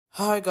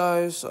Hi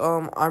guys,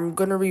 I'm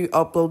gonna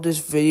re-upload this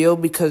video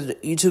because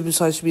YouTube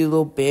decides to be a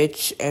little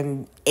bitch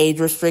and age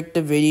restrict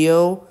the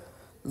video.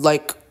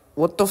 Like,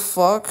 what the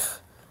fuck?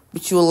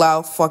 But you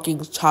allow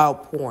fucking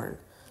child porn.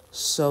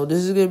 So this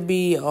is gonna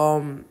be,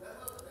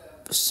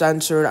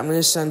 censored. I'm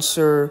gonna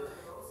censor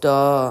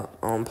the,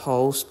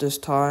 post this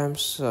time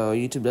so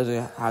YouTube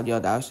doesn't have the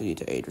audacity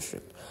to age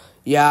restrict.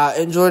 Yeah,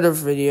 enjoy the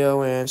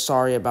video and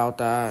sorry about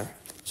that.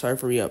 Sorry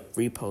for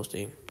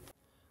reposting.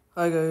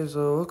 Hi guys,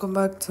 welcome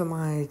back to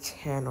my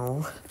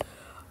channel.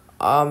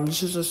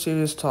 This is a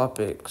serious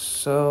topic.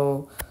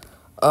 So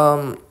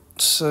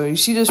you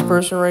see this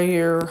person right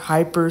here,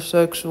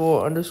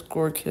 hypersexual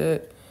underscore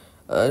kit.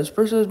 This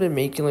person has been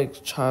making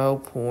like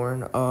child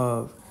porn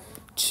of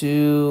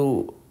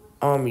two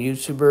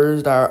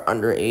YouTubers that are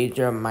underage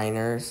or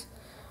minors.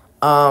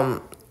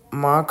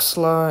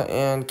 Moxla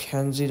and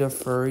Kenzie the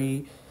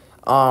Furry.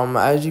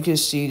 As you can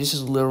see, this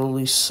is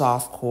literally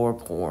softcore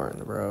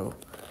porn, bro.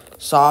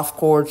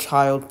 Softcore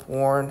child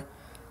porn.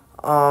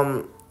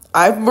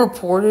 I've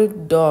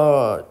reported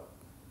the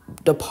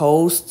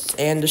posts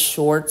and the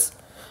shorts.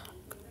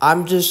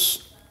 I'm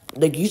just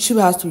like, YouTube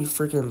has to be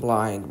freaking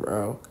blind,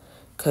 bro.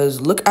 Cause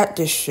look at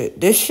this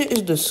shit. This shit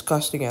is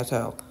disgusting as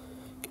hell.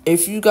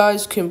 If you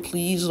guys can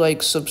please like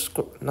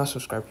not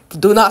subscribe.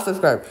 Do not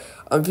subscribe.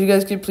 If you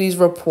guys can please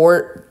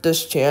report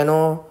this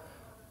channel.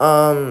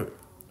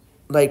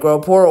 Like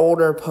report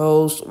older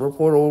posts,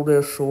 report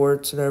older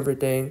shorts and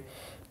everything.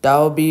 That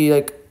would be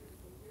like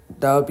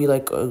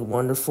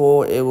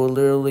wonderful. It will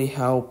literally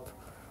help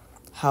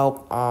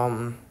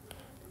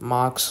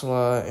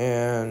Moxla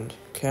and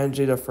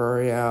Kenji the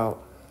Furry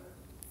out.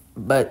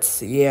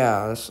 But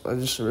yeah, I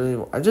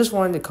just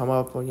wanted to come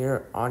up on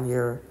here.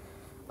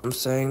 I'm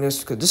saying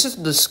this because this is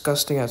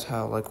disgusting as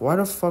hell. Like, why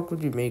the fuck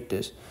would you make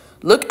this?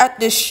 Look at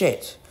this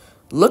shit.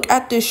 Look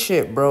at this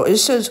shit, bro. It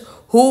says,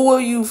 "Who will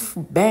you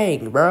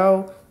bang,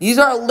 bro?" These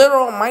are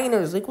literal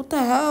minors. Like, what the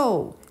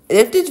hell?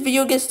 If this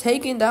video gets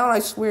taken down, I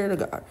swear to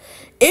God.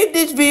 If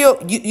this video,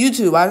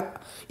 YouTube,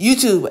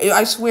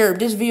 I swear, if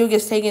this video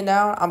gets taken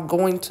down, I'm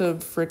going to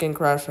freaking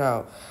crash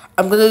out.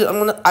 I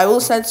will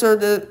censor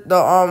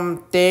the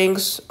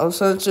things. I'll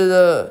censor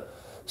the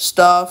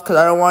stuff because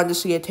I don't want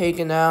this to get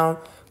taken down.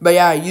 But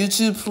yeah,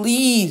 YouTube,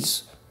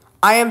 please.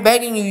 I am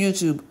begging you,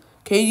 YouTube.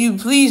 Can you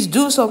please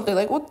do something?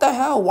 Like, what the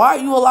hell? Why are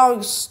you allowing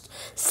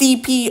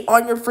CP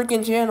on your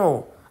freaking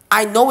channel?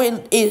 I know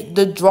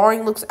the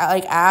drawing looks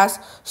like ass,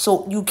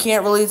 so you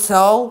can't really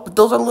tell, but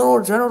those are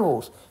literal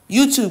genitals.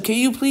 YouTube, can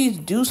you please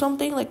do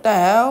something? Like, the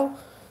hell?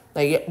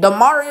 Like, the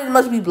moderator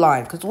must be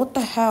blind, because what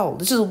the hell?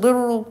 This is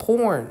literal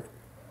porn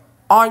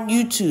on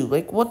YouTube.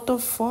 Like, what the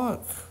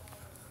fuck?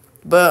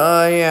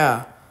 But,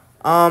 yeah.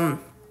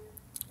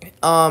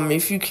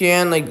 If you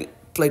can, like,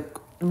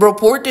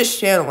 report this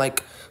channel.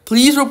 Like,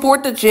 please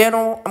report the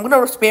channel. I'm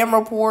gonna spam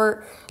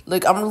report.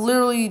 Like, I'm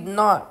literally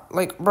not,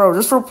 like, bro,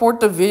 just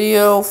report the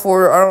video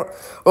for,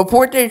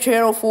 report their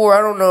channel for, I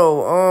don't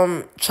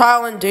know,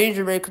 child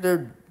endangerment because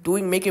they're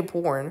making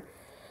porn.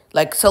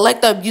 Like,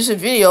 select the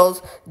abusive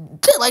videos,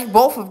 like,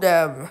 both of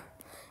them.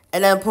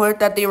 And then put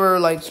that they were,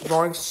 like,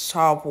 drawing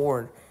child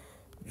porn.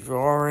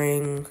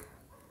 Drawing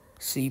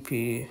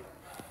CP.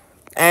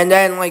 And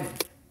then, like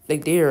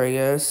there, I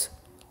guess.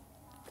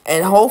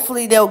 And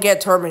hopefully they'll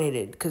get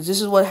terminated. Because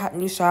this is what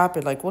needs to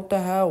happen. Like, what the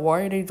hell?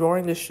 Why are they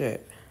drawing this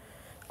shit?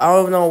 I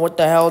don't know what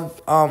the hell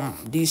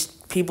these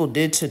people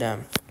did to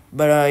them.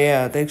 But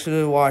yeah, thanks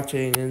for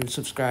watching and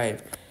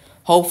subscribe.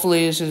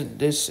 Hopefully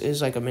this is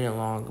like a minute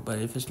long, but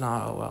if it's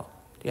not, oh well.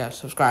 Yeah,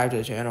 subscribe to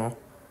the channel.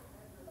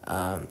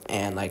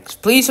 And like,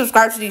 please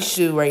subscribe to these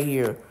two right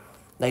here.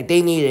 Like,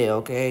 they need it,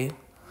 okay?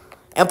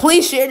 And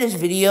please share this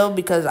video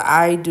because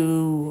I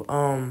do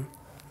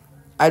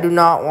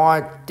not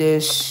want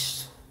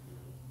this.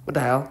 What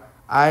the hell?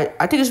 I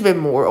think it's been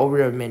more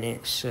over a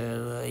minute,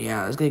 so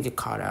yeah, it's gonna get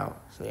caught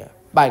out. So yeah,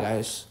 bye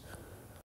guys.